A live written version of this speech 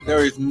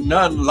There is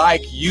none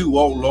like you,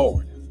 O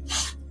Lord.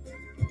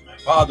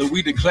 Father,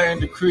 we declare and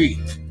decree,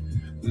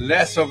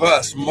 less of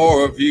us,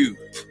 more of you.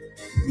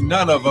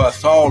 None of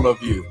us, all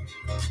of you.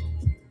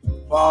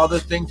 Father,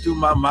 think through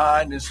my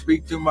mind and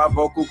speak through my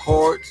vocal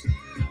cords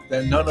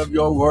that none of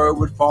your word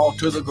would fall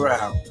to the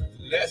ground.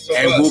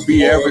 And we'll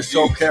be ever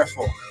so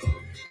careful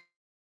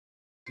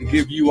to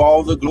give you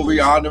all the glory,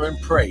 honor, and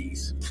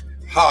praise.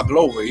 Ha,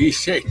 glory.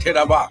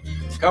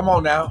 Come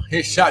on now.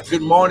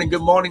 Good morning.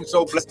 Good morning.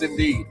 So blessed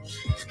indeed.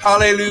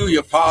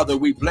 Hallelujah, Father.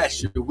 We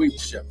bless you. We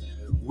bless you.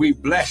 We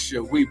bless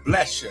you. We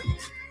bless you.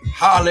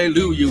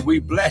 Hallelujah. We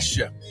bless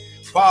you.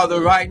 Father,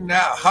 right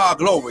now. Ha,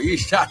 glory.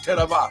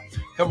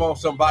 Come on,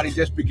 somebody.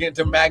 Just begin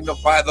to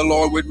magnify the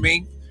Lord with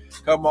me.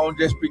 Come on.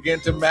 Just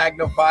begin to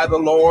magnify the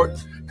Lord.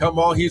 Come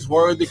on. He's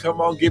worthy. Come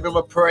on. Give him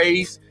a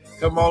praise.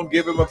 Come on.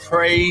 Give him a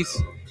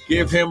praise.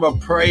 Give him a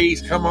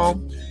praise. Come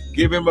on.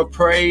 Give him a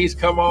praise.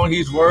 Come on.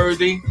 He's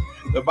worthy.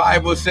 The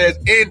Bible says,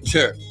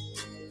 enter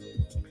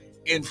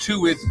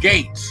into its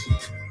gates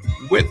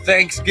with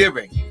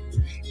thanksgiving,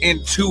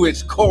 into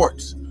its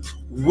courts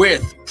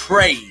with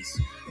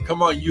praise.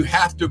 Come on. You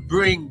have to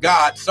bring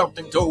God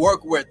something to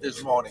work with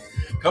this morning.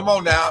 Come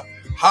on now.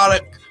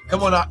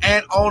 Come on now.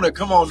 Aunt Ona,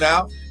 come on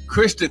now.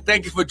 Kristen,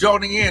 thank you for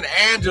joining in.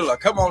 Angela,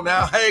 come on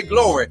now. Hey,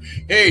 glory.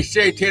 Hey,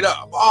 Shay Taylor.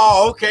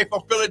 Oh, okay,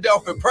 from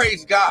Philadelphia.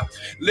 Praise God.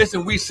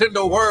 Listen, we send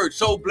a word.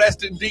 So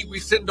blessed indeed, we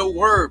send a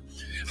word.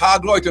 High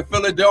glory to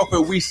Philadelphia.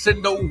 We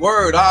send a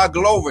word. High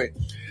glory.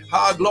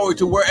 High glory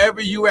to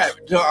wherever you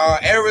at. To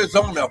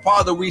Arizona.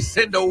 Father, we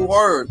send a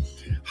word.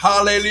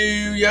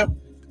 Hallelujah.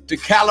 To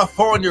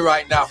California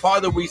right now.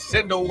 Father, we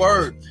send a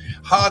word.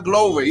 High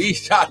glory.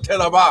 Isha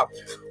Telabah.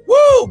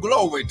 Woo,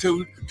 glory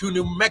to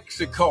New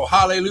Mexico.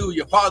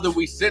 Hallelujah. Father,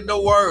 we send a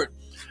word.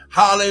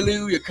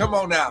 Hallelujah. Come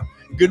on now.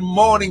 Good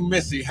morning,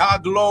 Missy. High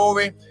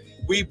glory.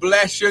 We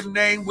bless your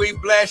name. We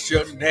bless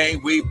your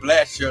name. We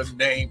bless your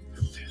name.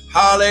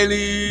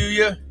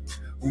 Hallelujah.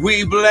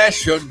 We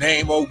bless your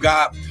name, oh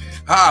God.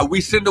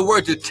 We send the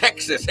word to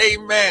Texas.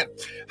 Amen.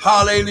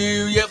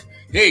 Hallelujah.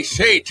 Hey,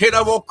 Shay,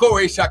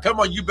 come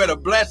on, you better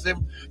bless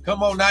him.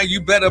 Come on now, you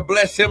better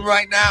bless him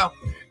right now.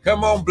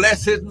 Come on,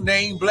 bless his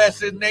name, bless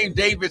his name.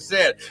 David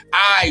said,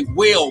 I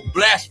will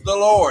bless the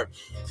Lord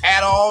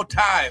at all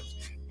times,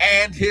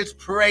 and his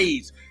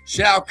praise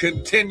shall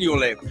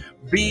continually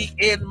be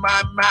in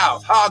my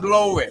mouth. Ha,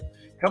 glory.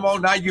 Come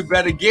on now, you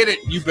better get it.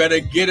 You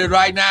better get it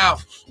right now.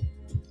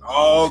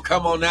 Oh,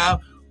 come on now.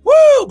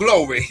 Woo,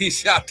 glory. He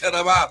shouted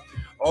about.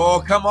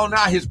 Oh, come on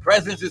now. His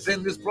presence is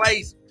in this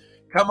place.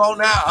 Come on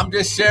now. I'm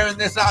just sharing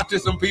this out to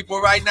some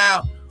people right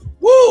now.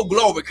 Woo,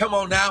 glory. Come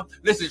on now.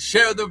 Listen,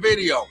 share the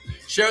video.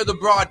 Share the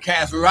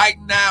broadcast right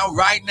now,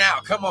 right now.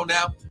 Come on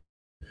now.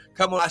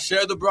 Come on, I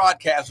share the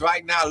broadcast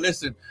right now.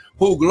 Listen.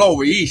 Who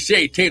glory.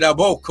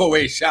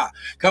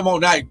 Come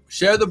on now.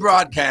 Share the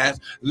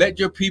broadcast. Let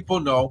your people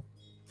know,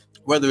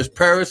 whether it's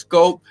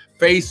Periscope,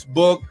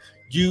 Facebook,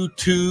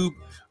 YouTube,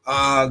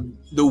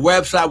 the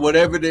website,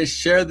 whatever it is,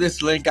 share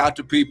this link out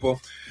to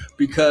people,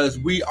 because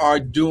we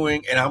are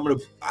doing, and I'm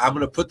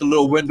gonna put the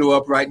little window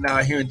up right now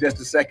here in just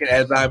a second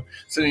as I'm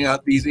sending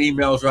out these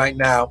emails right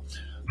now.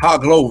 How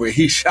glory.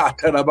 He shot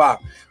that about.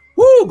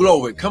 Woo,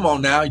 glory. Come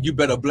on now. You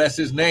better bless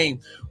his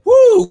name.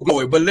 Woo,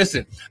 glory. But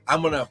listen,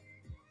 I'm gonna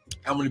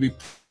be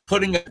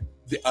putting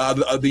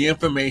the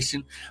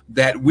information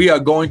that we are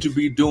going to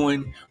be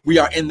doing. We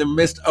are in the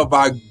midst of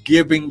our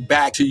giving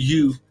back to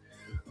you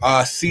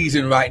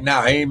season right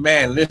now.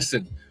 Amen.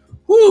 Listen.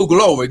 Woo,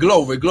 glory,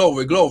 glory,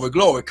 glory, glory,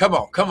 glory. Come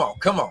on, come on,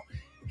 come on.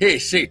 Hey,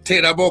 shit,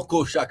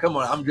 come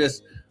on. I'm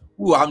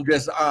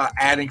just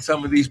adding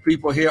some of these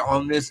people here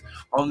on this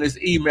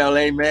email.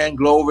 Amen.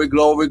 Glory,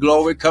 glory,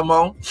 glory. Come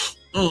on.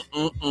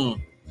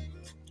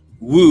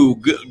 Woo,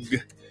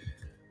 good.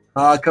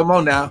 Come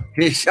on now.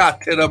 Hey,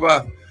 shot to the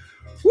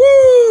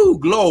woo,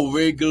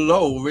 glory,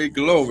 glory,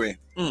 glory.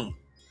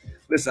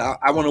 Listen,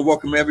 I want to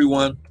welcome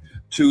everyone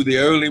to the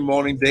early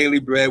morning daily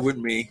bread with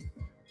me,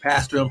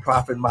 Pastor and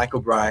Prophet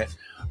Michael Bryant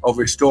of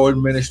Restored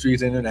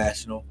Ministries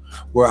International,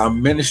 where our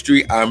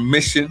ministry, our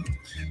mission,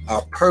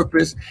 our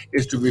purpose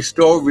is to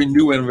restore,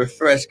 renew, and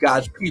refresh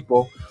God's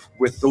people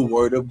with the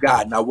word of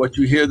God. Now, what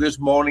you hear this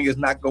morning is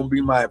not going to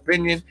be my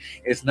opinion.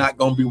 It's not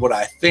going to be what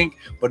I think,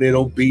 but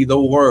it'll be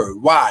the word.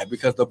 Why?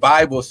 Because the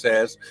Bible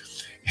says,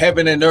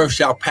 heaven and earth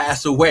shall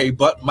pass away,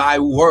 but my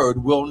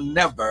word will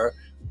never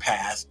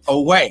pass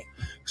away.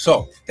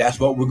 So that's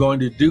what we're going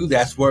to do.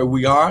 That's where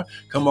we are.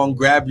 Come on,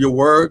 grab your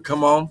word.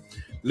 Come on,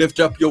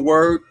 lift up your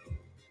word.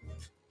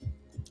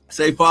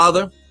 Say,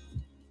 Father,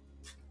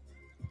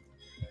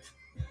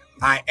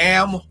 I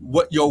am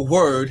what your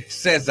word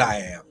says I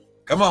am.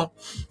 Come on.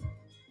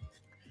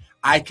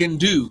 I can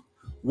do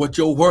what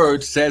your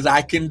word says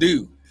I can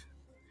do.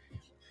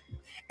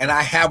 And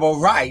I have a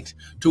right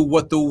to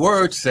what the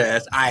word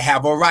says I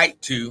have a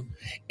right to,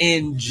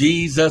 in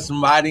Jesus'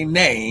 mighty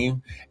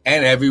name.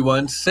 And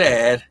everyone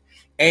said,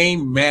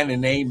 amen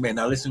and amen.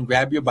 Now listen,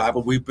 grab your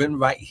Bible. We've been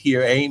right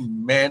here.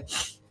 Amen.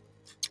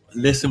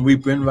 Listen,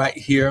 we've been right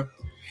here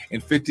in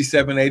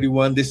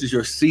 5781. This is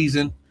your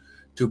season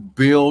to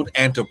build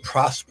and to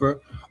prosper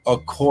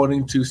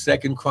according to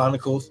 2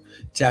 Chronicles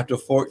chapter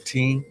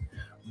 14,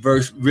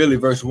 verse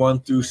 1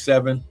 through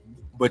 7.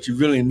 But you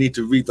really need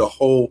to read the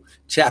whole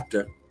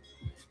chapter.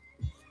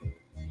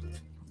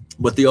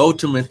 But the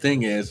ultimate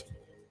thing is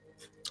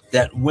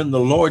that when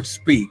the Lord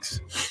speaks,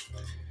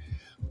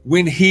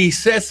 when he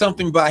says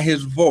something by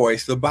his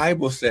voice, the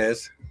Bible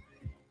says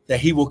that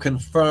he will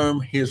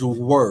confirm his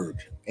word.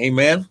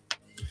 Amen.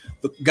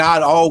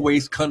 God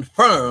always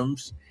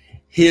confirms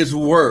his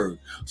word.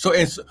 So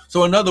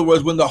in other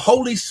words, when the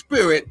Holy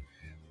Spirit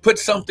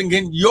puts something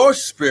in your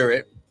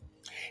spirit,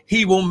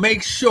 he will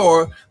make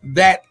sure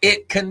that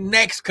it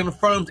connects,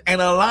 confirms,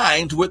 and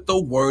aligns with the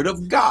word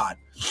of God.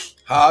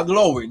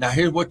 Glory. Now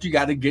here's what you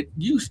got to get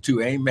used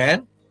to.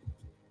 Amen.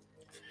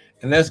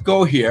 And let's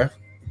go here.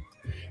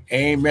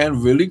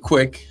 Amen. Really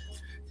quick,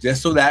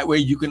 just so that way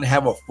you can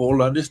have a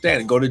full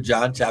understanding. Go to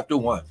John chapter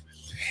 1.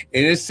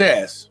 And it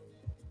says,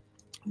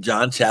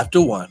 John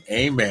chapter 1.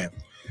 Amen.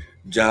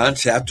 John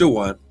chapter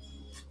 1.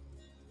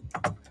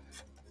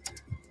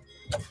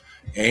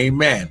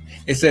 Amen.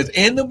 It says,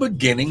 in the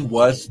beginning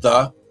was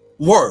the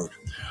Word.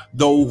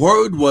 The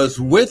Word was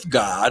with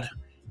God,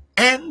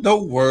 and the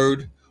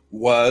Word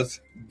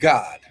was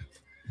God.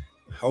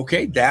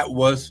 Okay, that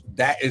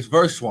is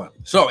verse 1.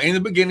 So in the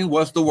beginning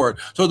was the Word.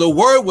 So the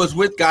Word was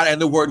with God and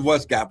the Word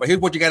was God. But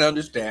here's what you got to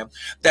understand,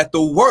 that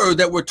the Word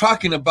that we're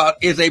talking about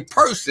is a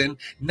person,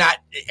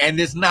 and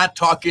it's not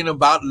talking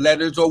about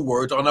letters or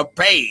words on a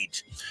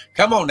page.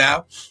 Come on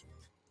now.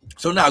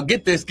 So now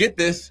get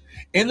this.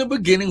 In the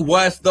beginning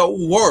was the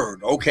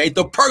Word, okay?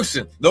 The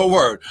person, the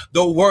Word.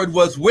 The Word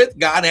was with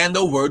God and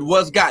the Word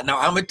was God. Now,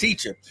 I'm a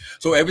teacher,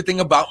 so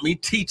everything about me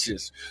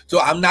teaches. So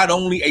I'm not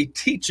only a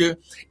teacher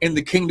in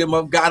the kingdom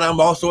of God, I'm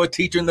also a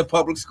teacher in the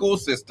public school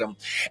system.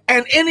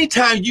 And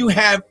anytime you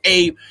have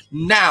a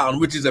noun,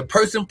 which is a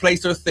person,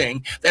 place, or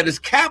thing, that is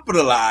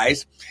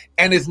capitalized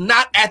and is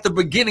not at the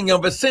beginning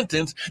of a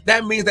sentence,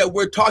 that means that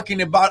we're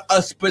talking about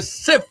a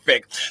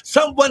specific,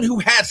 someone who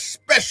has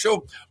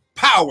special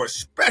power,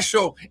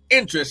 special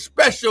interest,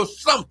 special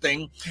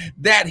something,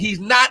 that he's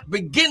not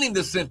beginning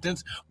the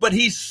sentence, but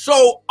he's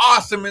so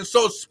awesome and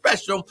so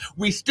special,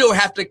 we still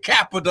have to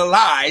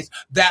capitalize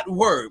that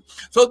word.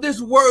 So this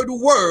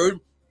word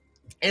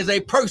is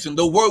a person.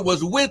 The Word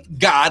was with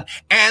God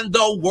and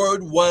the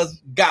Word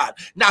was God.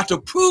 Now, to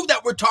prove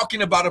that we're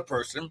talking about a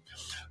person,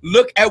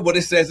 look at what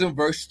it says in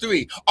verse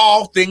 3.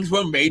 All things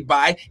were made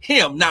by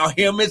him. Now,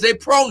 him is a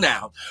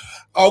pronoun.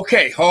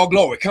 Okay, all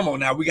glory. Come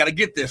on now. We got to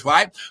get this,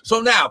 right? So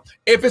now,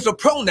 if it's a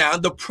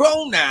pronoun, the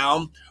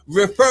pronoun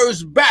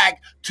refers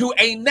back to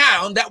a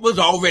noun that was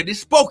already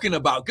spoken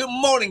about. Good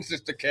morning,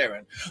 Sister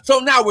Karen. So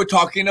now we're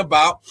talking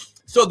about,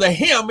 so the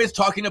him is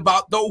talking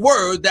about the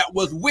Word that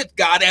was with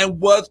God and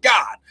was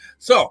God.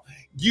 So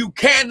you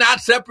cannot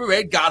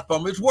separate God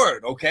from his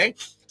word, okay?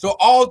 So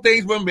all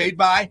things were made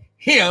by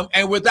him,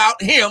 and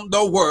without him,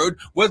 the Word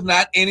was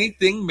not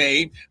anything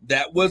made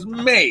that was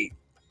made.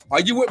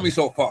 Are you with me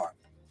so far?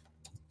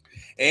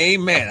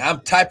 Amen.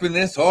 I'm typing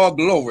this, all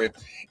glory,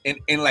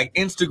 in like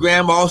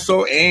Instagram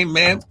also.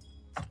 Amen.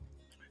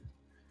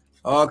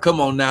 Oh, come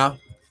on now.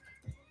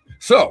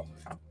 So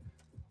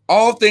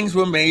all things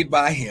were made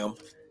by him,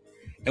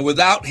 and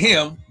without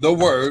him, the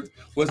Word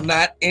was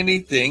not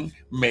anything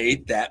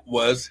made that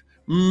was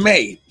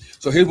made.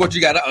 So here's what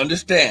you got to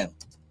understand,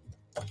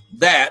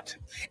 that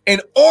in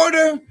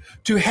order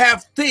to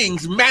have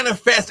things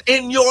manifest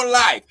in your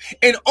life,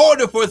 in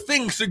order for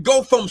things to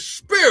go from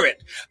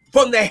spirit,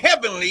 from the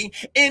heavenly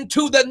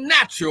into the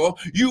natural,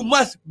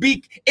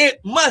 it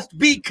must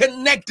be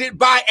connected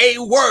by a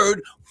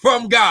word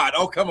from God.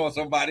 Oh, come on,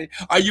 somebody.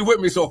 Are you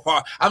with me so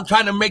far? I'm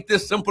trying to make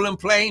this simple and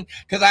plain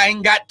because I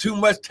ain't got too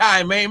much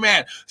time.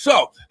 Amen.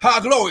 So,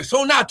 glory.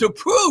 So now to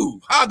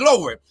prove,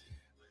 glory.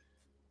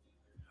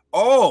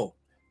 Oh,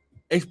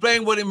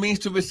 explain what it means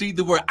to receive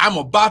the word. I'm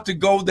about to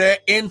go there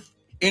in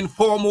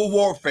formal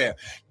warfare.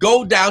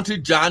 Go down to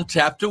John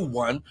chapter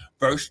 1,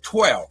 verse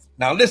 12.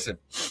 Now listen.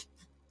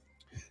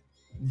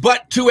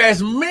 But to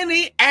as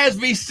many as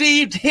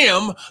received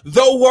him,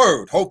 the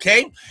word,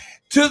 okay?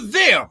 To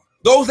them,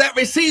 those that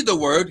received the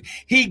word,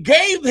 he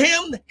gave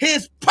him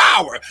his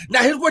power.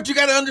 Now here's what you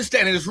got to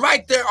understand. It's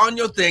right there on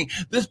your thing.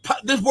 This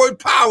word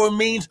power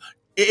means,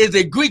 is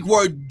a Greek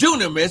word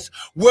dunamis,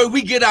 where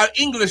we get our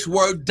English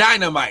word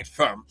dynamite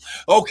from.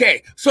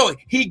 Okay, so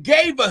he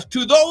gave us,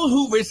 to those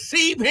who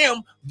receive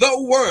him,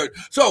 the word.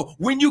 So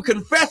when you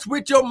confess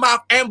with your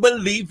mouth and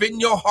believe in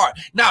your heart.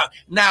 Now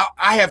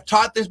I have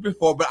taught this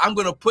before, but I'm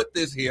going to put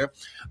this here,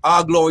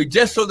 glory,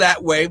 just so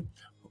that way,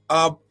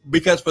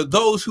 because for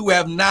those who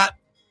have not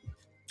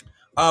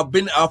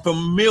been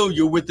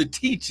familiar with the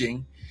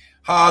teaching,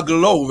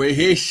 glory,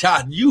 he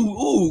shot you.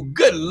 Ooh,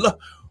 good Lord.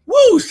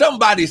 Woo,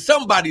 somebody's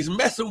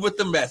messing with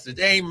the message.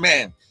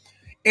 Amen.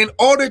 In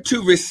order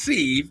to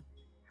receive,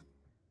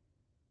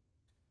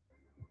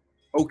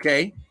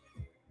 okay,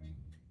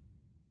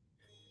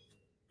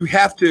 you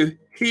have to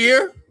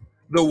hear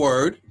the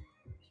word,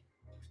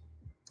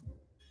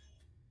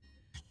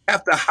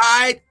 have to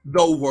hide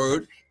the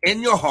word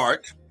in your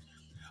heart,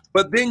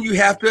 but then you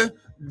have to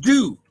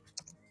do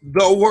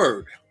the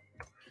word.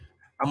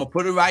 I'm going to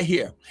put it right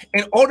here.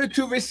 In order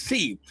to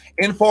receive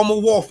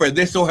informal warfare,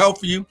 this will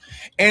help you.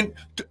 And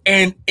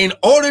in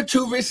order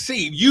to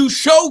receive, you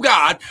show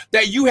God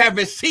that you have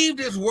received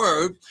his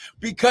word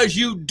because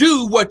you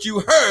do what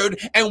you heard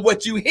and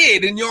what you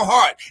hid in your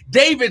heart.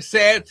 David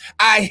said,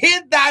 I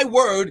hid thy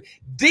word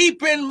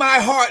deep in my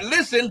heart.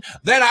 Listen,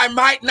 that I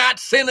might not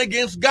sin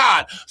against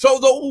God. So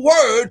the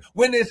word,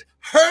 when it's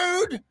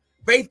heard,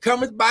 faith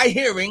cometh by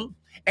hearing,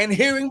 and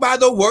hearing by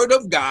the word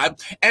of God.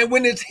 And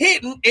when it's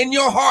hidden in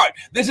your heart,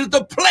 this is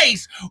the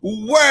place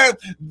where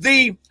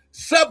the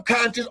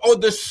subconscious or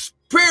the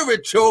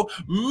spiritual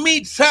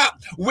meets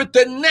up with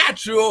the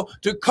natural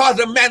to cause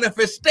a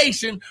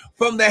manifestation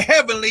from the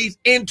heavenlies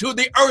into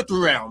the earth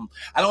realm.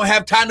 I don't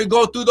have time to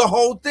go through the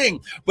whole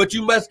thing, but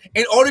you must,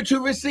 in order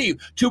to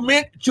receive,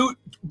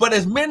 but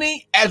as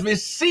many as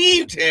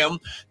received him,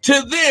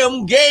 to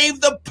them gave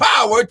the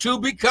power to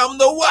become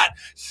the what?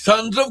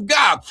 Sons of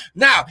God.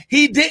 Now,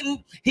 he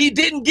didn't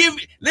give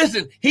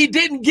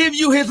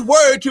you his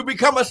word to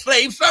become a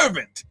slave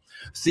servant.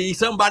 See,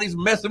 somebody's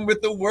messing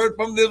with the word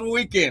from this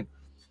weekend.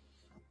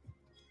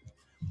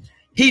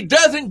 He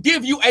doesn't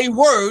give you a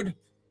word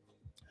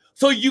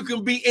so you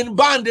can be in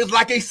bondage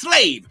like a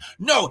slave.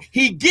 No,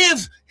 he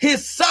gives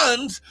his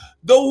sons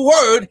the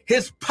word,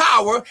 his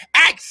power,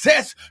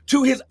 access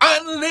to his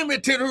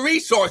unlimited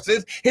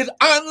resources, his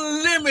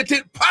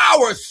unlimited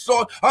power.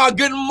 So,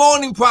 good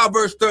morning,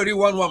 Proverbs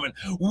 31 woman.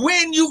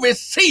 When you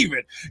receive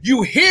it,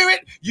 you hear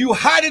it, you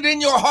hide it in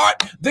your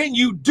heart, then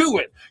you do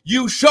it.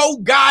 You show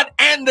God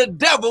and the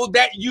devil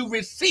that you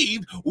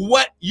received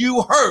what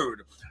you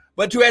heard.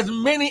 But to as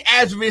many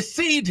as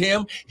received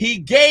him, he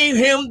gave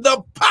him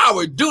the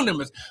power,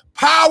 dunamis.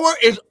 Power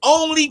is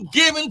only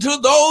given to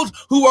those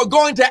who are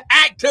going to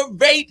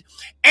activate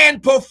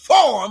and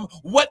perform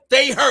what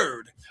they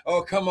heard.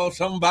 Oh, come on,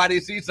 somebody.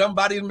 See,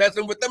 somebody's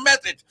messing with the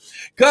message.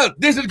 Because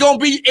this is going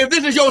to be, if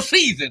this is your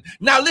season.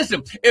 Now,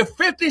 listen, if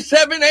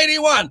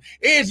 5781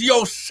 is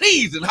your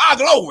season, high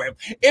glory.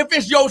 If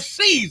it's your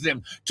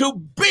season to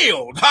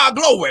build, high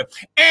glory,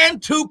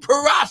 and to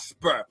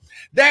prosper,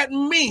 that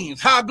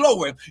means, high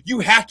glory, you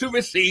have to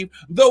receive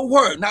the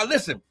word. Now,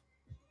 listen,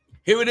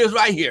 here it is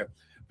right here.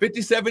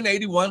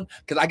 5781,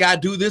 because I got to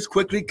do this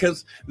quickly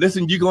because,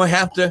 listen, you're going to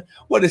have to,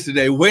 what is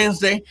today,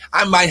 Wednesday?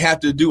 I might have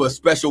to do a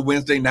special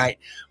Wednesday night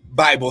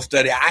Bible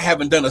study. I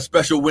haven't done a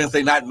special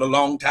Wednesday night in a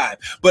long time.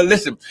 But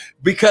listen,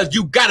 because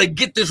you got to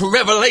get this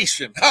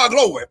revelation. Oh,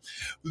 glory.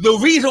 The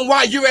reason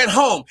why you're at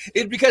home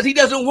is because he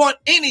doesn't want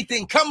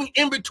anything coming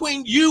in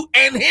between you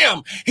and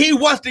him. He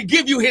wants to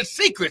give you his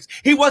secrets.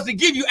 He wants to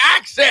give you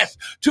access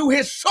to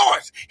his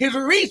source, his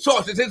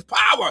resources, his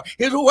power,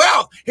 his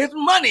wealth, his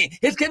money,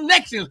 his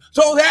connections,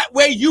 so that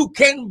way you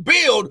can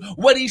build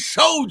what he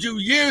showed you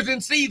years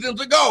and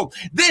seasons ago.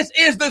 This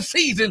is the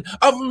season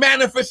of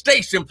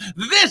manifestation.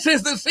 This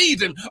is the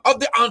season of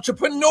the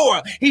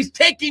entrepreneur. He's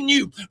taking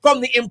you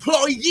from the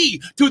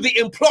employee to the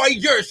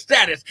employer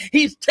status.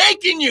 He's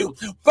taking you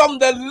from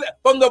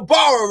the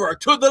borrower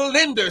to the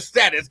lender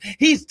status.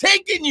 He's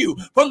taking you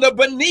from the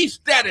beneath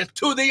status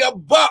to the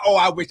above. Oh,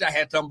 I wish I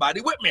had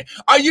somebody with me.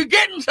 Are you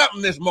getting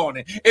something this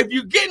morning? If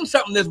you're getting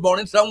something this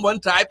morning, someone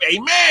type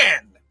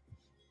amen.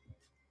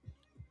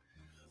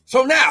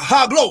 So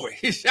now, glory.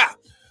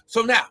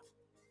 So now,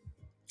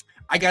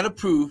 I got to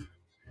prove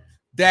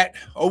that,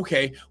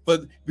 okay,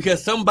 but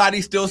because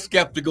somebody's still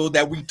skeptical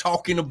that we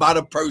talking about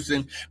a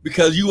person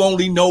because you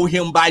only know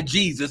him by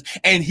Jesus,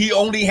 and he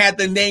only had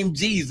the name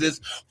Jesus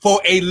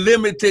for a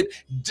limited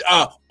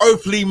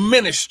earthly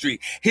ministry.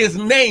 His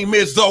name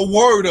is the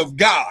Word of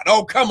God.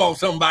 Oh, come on,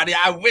 somebody.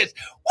 I wish,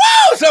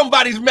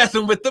 somebody's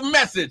messing with the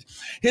message.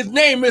 His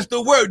name is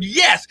the Word.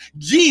 Yes,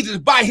 Jesus,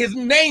 by his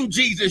name,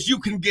 Jesus, you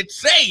can get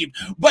saved.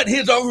 But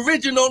his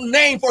original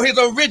name for his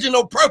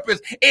original purpose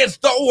is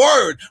the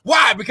Word.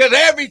 Why? Because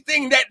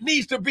everything that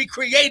needs to be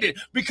created,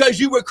 because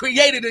you were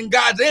created in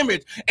God's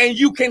image and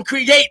you can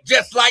create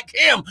just like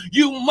him,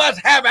 you must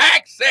have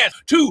access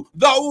to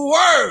the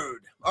Word.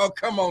 Oh,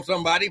 come on,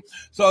 somebody.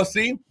 So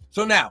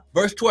now,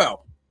 verse 12.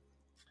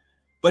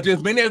 But to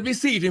as many as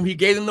received him, he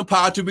gave them the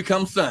power to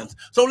become sons.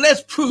 So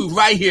let's prove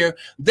right here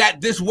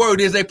that this word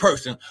is a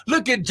person.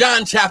 Look at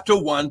John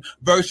chapter 1,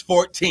 verse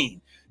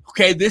 14.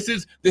 Okay, this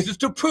is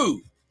to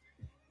prove.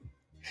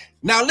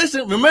 Now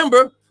listen,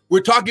 remember,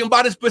 we're talking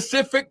about a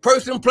specific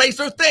person, place,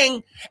 or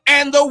thing,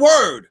 and the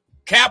word,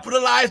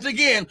 capitalized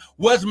again,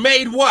 was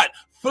made what?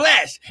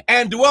 Flesh,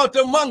 and dwelt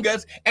among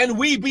us, and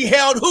we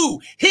beheld who?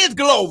 His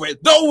glory,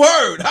 the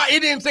word. It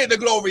didn't say the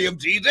glory of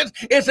Jesus.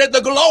 It said the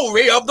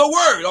glory of the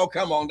word. Oh,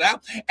 come on now.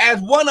 As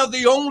one of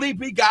the only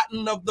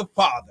begotten of the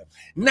Father.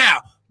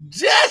 Now,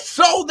 just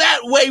so that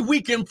way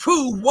we can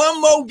prove one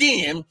more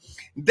again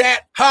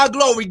that,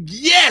 glory,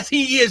 yes,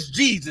 he is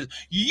Jesus.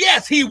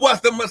 Yes, he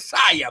was the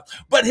Messiah,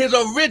 but his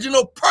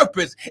original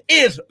purpose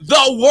is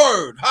the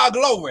word.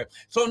 Glory.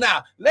 So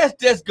now let's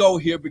just go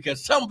here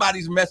because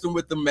somebody's messing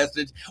with the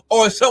message,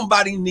 or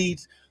somebody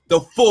needs the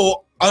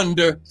full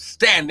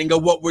understanding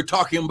of what we're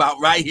talking about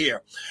right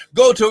here.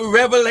 Go to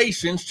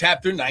Revelation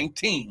chapter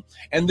 19,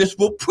 and this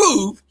will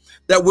prove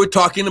that we're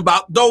talking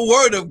about the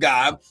Word of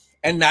God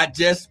and not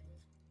just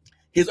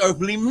his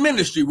earthly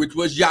ministry, which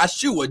was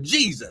Yahshua,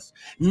 Jesus,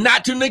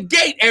 not to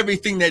negate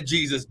everything that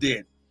Jesus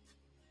did.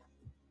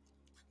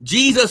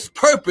 Jesus'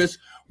 purpose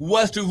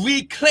was to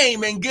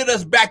reclaim and get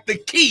us back the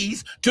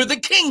keys to the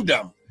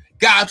kingdom,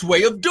 God's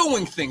way of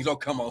doing things. Oh,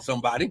 come on,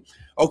 somebody.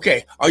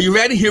 Okay, are you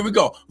ready? Here we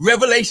go.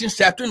 Revelation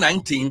chapter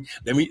 19.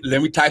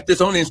 Let me type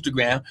this on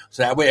Instagram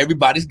so that way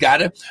everybody's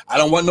got it. I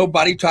don't want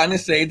nobody trying to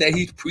say that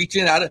he's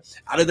preaching out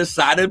of the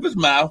side of his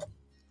mouth,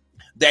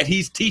 that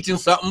he's teaching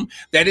something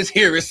that is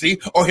heresy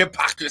or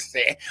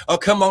hypocrisy. Oh,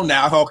 come on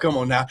now. Oh, come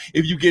on now.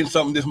 If you're getting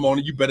something this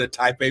morning, you better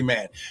type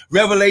amen.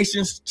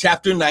 Revelation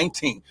chapter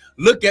 19.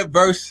 Look at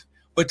verse,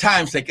 for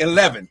time's sake,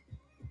 11.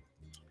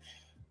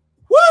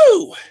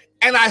 Woo!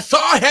 And I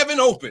saw heaven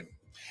open,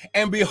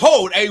 and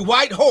behold, a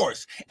white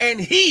horse, and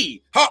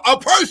he, a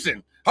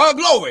person, her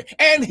glory,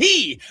 and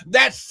he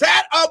that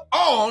sat up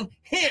on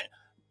him,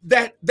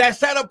 that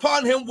sat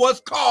upon him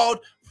was called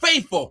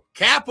Faithful,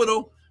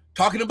 capital,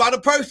 talking about a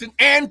person,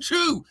 and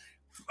true,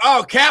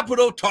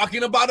 capital,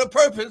 talking about a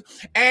purpose,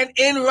 and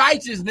in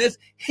righteousness,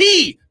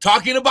 he,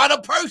 talking about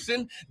a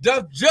person,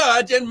 doth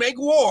judge and make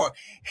war.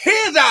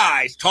 His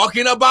eyes,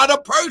 talking about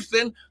a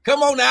person,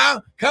 come on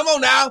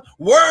now,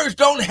 words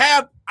don't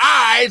have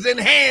eyes and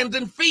hands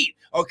and feet.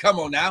 Oh, come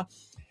on now.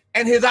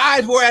 And his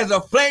eyes were as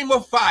a flame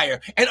of fire,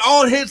 and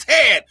on his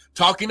head,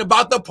 talking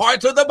about the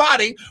parts of the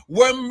body,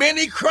 were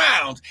many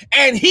crowns.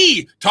 And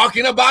he,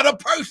 talking about a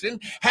person,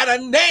 had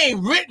a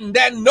name written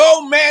that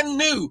no man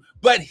knew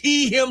but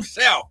he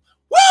himself.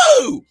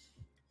 Woo!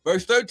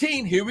 Verse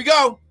 13, here we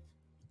go.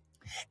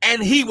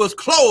 And he was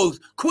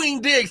clothed,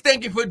 Queen Diggs,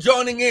 thank you for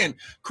joining in.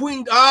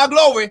 Queen,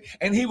 glory.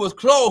 And he was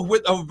clothed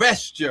with a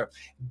vesture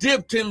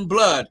dipped in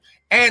blood.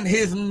 And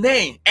his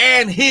name.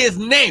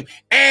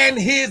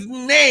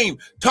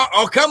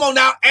 Come on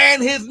now.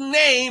 And his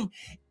name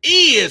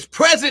is,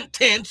 present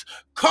tense,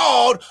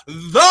 called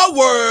the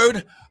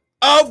Word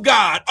of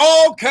God.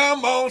 Oh,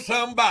 come on,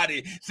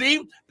 somebody.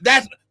 See,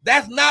 that's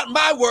not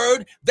my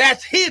word.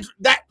 That's his.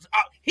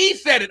 He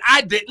said it.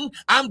 I didn't.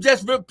 I'm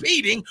just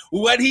repeating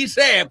what he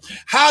said.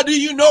 How do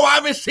you know I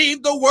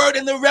received the word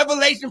and the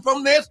revelation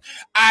from this?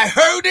 I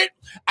heard it.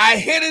 I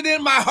hid it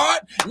in my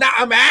heart. Now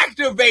I'm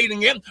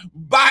activating it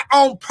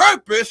on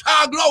purpose.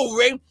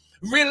 Glory.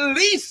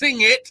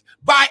 Releasing it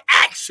by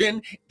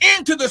action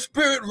into the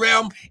spirit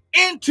realm,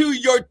 into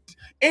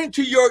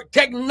your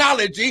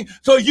technology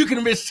so you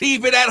can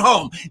receive it at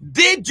home.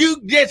 Did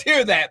you just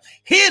hear that?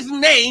 His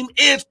name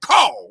is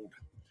called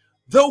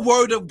the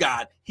Word of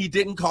God. He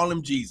didn't call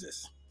him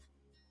Jesus.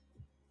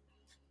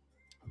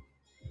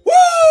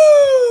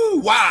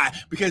 Woo! Why?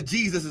 Because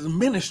Jesus'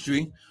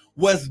 ministry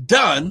was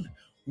done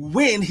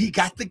when he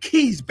got the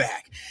keys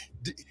back.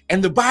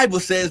 And the Bible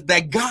says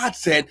that God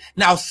said,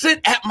 now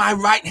sit at my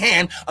right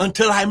hand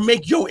until I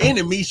make your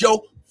enemies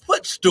your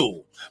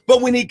footstool.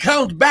 But when he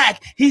comes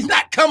back, he's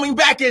not coming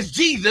back as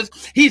Jesus.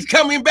 He's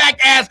coming back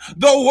as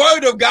the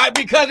Word of God,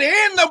 because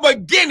in the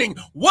beginning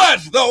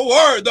was the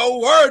Word. The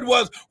Word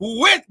was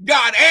with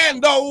God,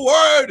 and the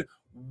Word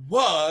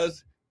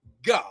was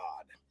God.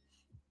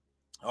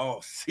 Oh,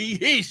 see,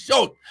 he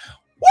showed.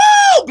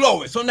 Woo,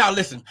 glory. So now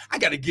listen, I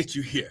got to get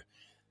you here.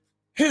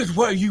 Here's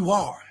where you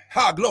are.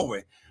 Ha,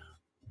 glory.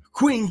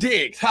 Queen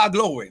Diggs, ha,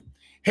 glory.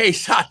 Hey,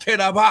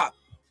 Shateraba.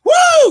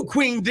 Woo,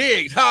 Queen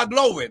Diggs, ha,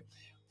 glory.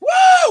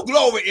 Woo,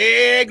 glory.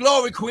 Yeah,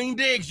 glory, Queen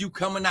Diggs. You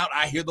coming out.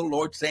 I hear the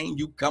Lord saying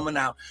you coming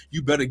out.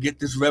 You better get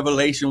this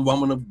revelation,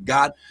 woman of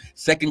God.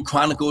 2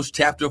 Chronicles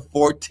chapter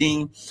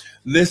 14.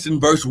 Listen,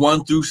 verse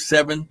 1 through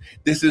 7.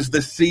 This is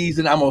the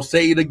season. I'm going to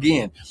say it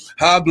again.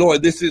 Ha, glory.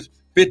 This is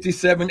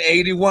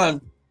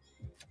 5781.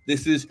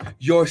 This is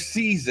your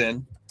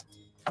season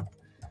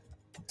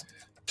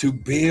to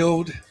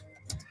build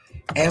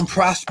and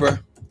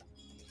prosper.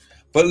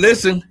 But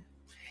listen,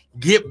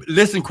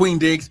 Queen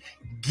Diggs,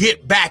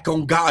 get back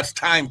on God's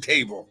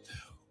timetable.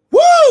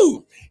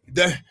 Woo!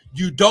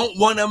 You don't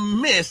want to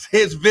miss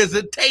his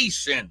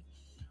visitation.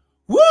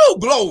 Woo,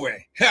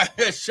 glory.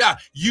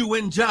 You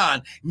and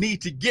John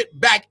need to get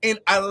back in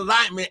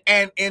alignment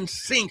and in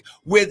sync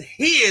with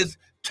his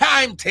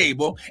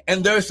timetable,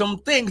 and there's some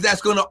things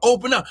that's going to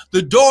open up.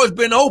 The door's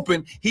been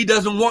open. He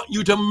doesn't want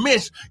you to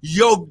miss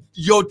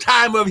your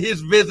time of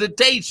his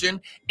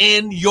visitation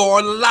in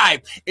your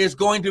life. It's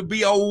going to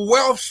be a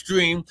wealth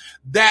stream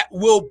that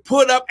will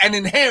put up an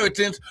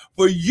inheritance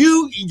for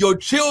you, your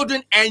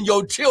children, and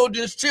your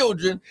children's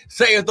children,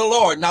 saith the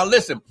Lord. Now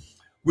listen,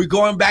 we're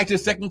going back to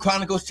 2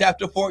 Chronicles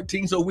chapter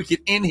 14 so we can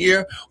end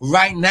here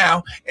right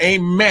now.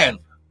 Amen.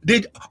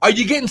 Are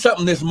you getting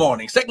something this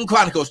morning? 2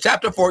 Chronicles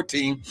chapter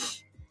 14.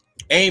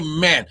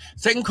 Amen.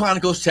 2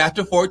 Chronicles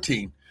chapter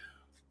 14.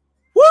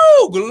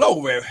 Woo,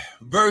 glory.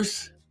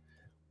 Verse,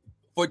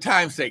 for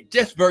time's sake,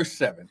 just verse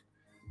 7.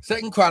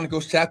 2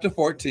 Chronicles chapter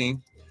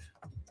 14,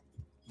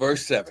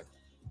 verse 7.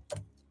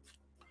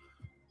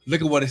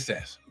 Look at what it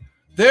says.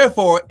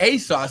 Therefore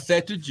Asa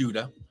said to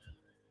Judah,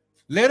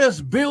 Let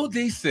us build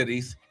these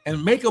cities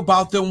and make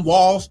about them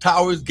walls,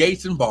 towers,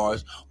 gates, and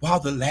bars, while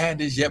the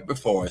land is yet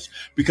before us.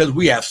 Because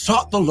we have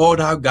sought the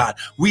Lord our God.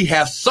 We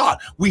have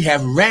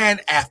ran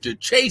after,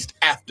 chased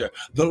after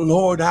the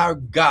Lord our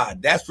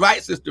God. That's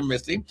right, Sister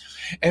Missy.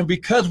 And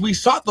because we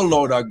sought the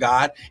Lord our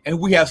God and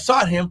we have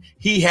sought him,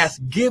 he has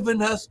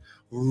given us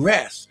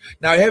rest.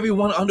 Now,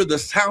 everyone under the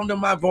sound of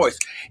my voice,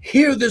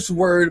 hear this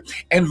word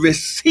and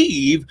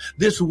receive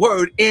this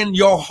word in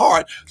your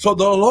heart so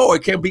the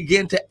Lord can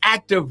begin to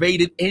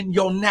activate it in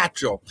your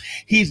natural.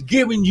 He's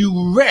giving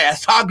you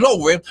rest, our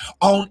glory,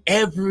 on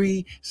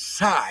every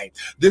side.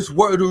 This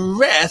word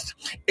rest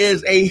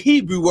is a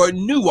Hebrew word,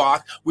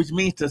 nuach, which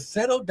means to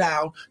settle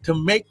down, to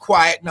make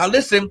quiet. Now,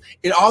 listen,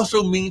 it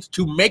also means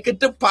to make a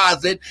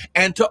deposit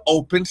and to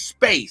open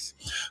space.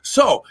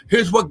 So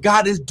here's what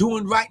God is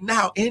doing right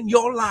now in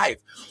your life.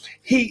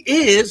 He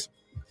is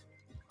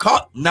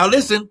caught. Now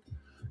listen,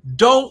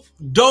 don't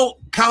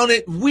count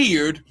it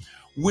weird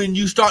when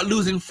you start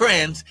losing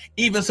friends.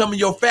 Even some of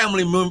your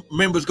family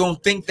members gonna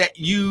think that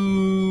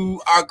you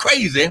are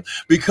crazy,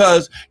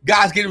 because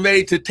God's getting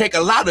ready to take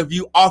a lot of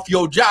you off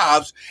your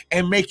jobs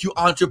and make you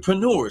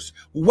entrepreneurs.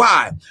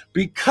 Why?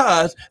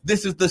 Because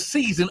this is the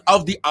season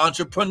of the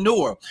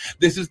entrepreneur.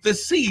 This is the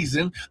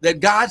season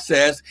that God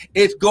says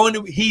he's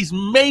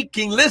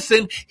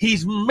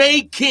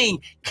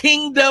making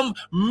kingdom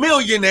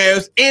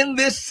millionaires in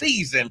this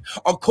season,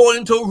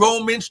 according to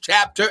Romans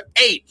chapter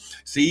 8.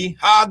 See,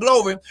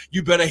 glory.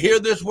 You better hear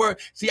this word.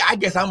 See, I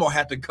guess I'm going to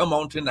have to come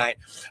on tonight.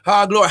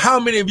 Glory. How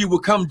many of you will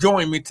come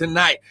join me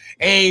tonight?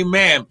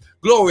 Amen.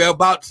 Glory,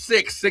 about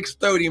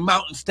 6:30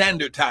 Mountain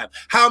Standard Time.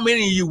 How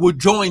many of you will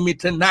join me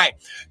tonight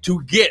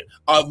to get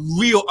a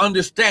real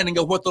understanding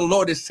of what the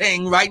Lord is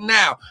saying right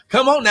now?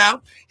 Come on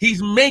now.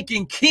 He's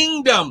making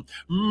kingdom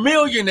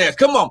millionaires.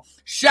 Come on,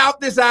 shout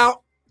this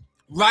out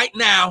right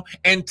now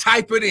and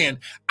type it in.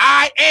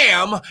 I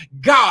am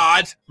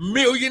God's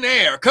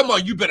millionaire. Come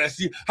on, you better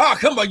see.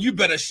 Come on, you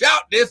better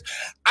shout this.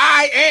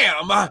 I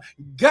am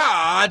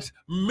God's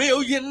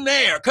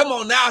millionaire. Come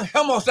on now.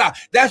 Come on, sir.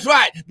 That's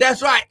right.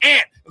 That's right.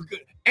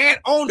 Aunt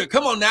owner.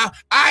 Come on now.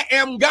 I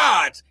am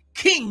God's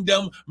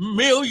kingdom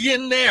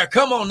millionaire.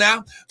 Come on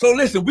now. So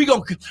listen, we're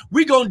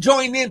gonna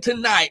join in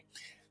tonight.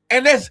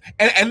 And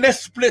let's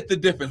split the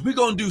difference. We're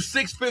going to do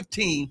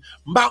 6:15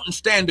 Mountain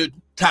Standard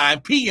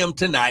Time, PM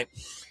tonight.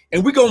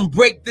 And we're going to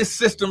break this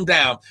system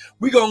down.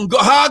 We're going to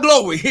go,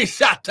 glory.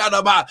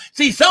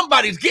 See,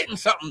 somebody's getting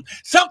something.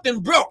 Something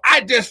broke.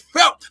 I just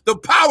felt the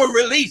power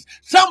release.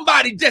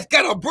 Somebody just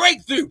got a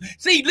breakthrough.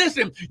 See,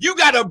 listen, you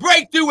got a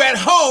breakthrough at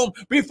home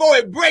before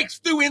it breaks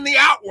through in the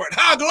outward.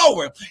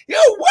 Glory.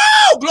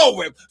 Wow,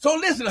 glory. So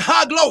listen,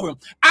 glory.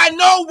 I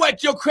know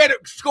what your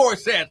credit score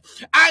says.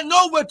 I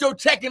know what your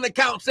checking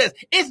account says.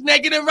 It's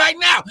negative right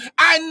now.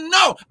 I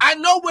know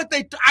what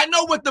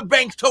the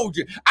banks told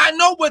you. I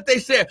know what they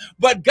said.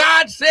 But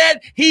God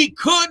said he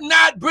could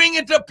not bring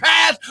it to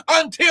pass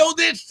until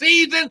this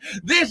season.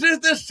 This is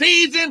the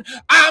season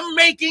I'm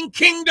making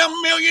kingdom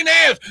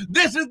millionaires.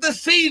 This is the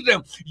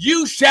season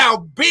you shall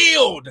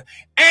build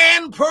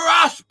and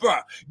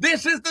prosper.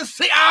 This is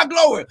our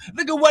glory.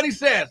 Look at what he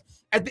says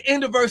at the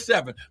end of verse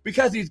 7.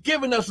 Because he's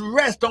given us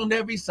rest on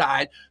every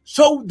side.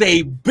 So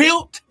they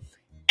built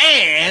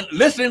and,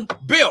 listen,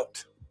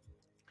 built.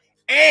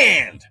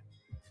 And,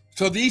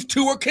 so these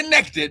two are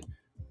connected,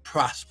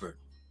 prospered.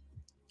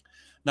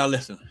 Now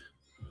listen.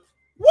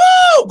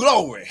 Woo!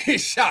 Glory.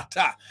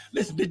 Shata.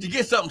 Listen, did you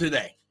get something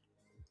today?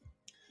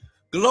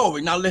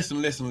 Glory. Now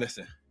listen. Listen,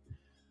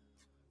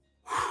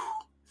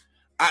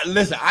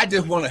 I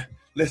just want to,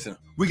 listen,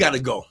 we got to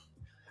go.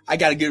 I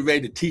got to get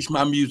ready to teach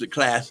my music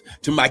class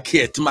to my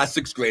kids, to my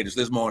 6th graders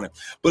this morning.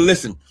 But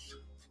listen,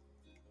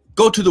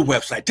 go to the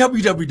website,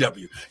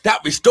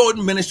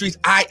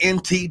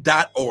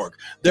 www.restoredministriesint.org.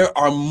 There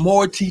are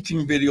more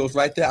teaching videos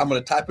right there. I'm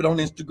going to type it on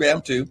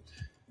Instagram too.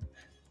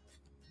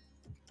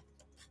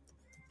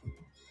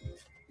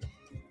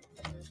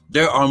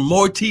 There are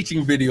more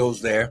teaching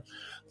videos there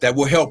that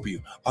will help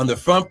you. On the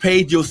front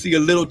page, you'll see a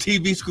little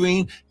TV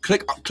screen.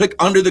 Click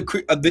under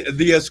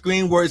the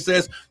screen where it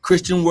says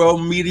Christian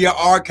World Media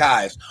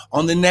Archives.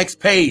 On the next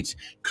page,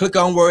 click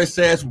on where it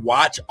says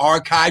Watch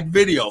Archived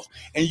Videos.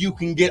 And you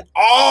can get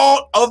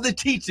all of the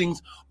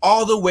teachings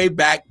all the way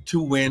back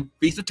to when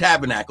Feast of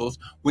Tabernacles,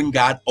 when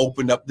God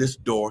opened up this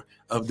door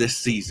of this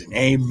season.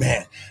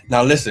 Amen.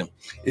 Now listen,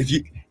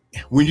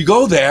 when you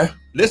go there,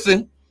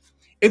 listen,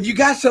 if you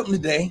got something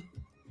today,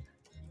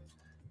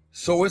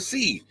 sow a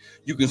seed.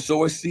 You can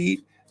sow a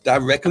seed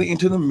directly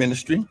into the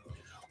ministry,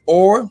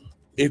 or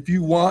if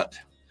you want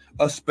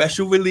a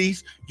special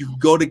release, you can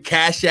go to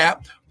Cash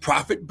App,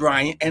 Prophet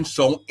Brian, and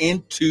sow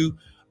into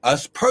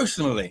us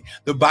personally.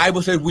 The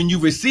Bible says when you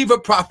receive a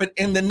prophet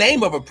in the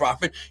name of a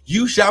prophet,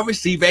 you shall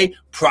receive a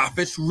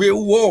prophet's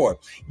reward.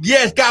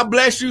 Yes, God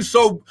bless you.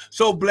 So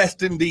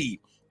blessed indeed.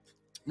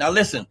 Now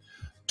listen,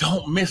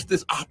 don't miss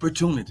this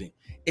opportunity.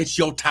 It's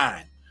your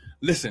time.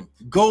 Listen,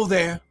 go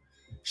there,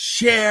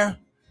 share,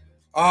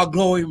 All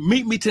glory.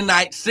 Meet me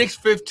tonight,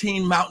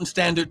 6:15 Mountain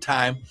Standard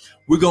Time.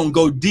 We're going to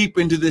go deep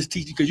into this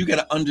teaching because you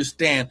got to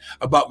understand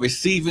about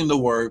receiving the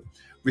word,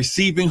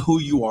 receiving who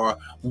you are,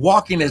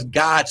 walking as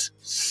God's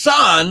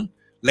son.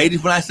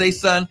 Ladies, when I say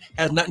son,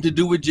 has nothing to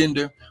do with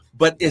gender,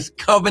 but it's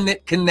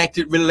covenant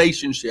connected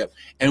relationship.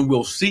 And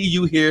we'll see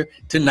you here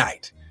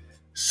tonight.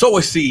 Sow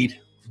a seed.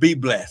 Be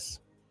blessed.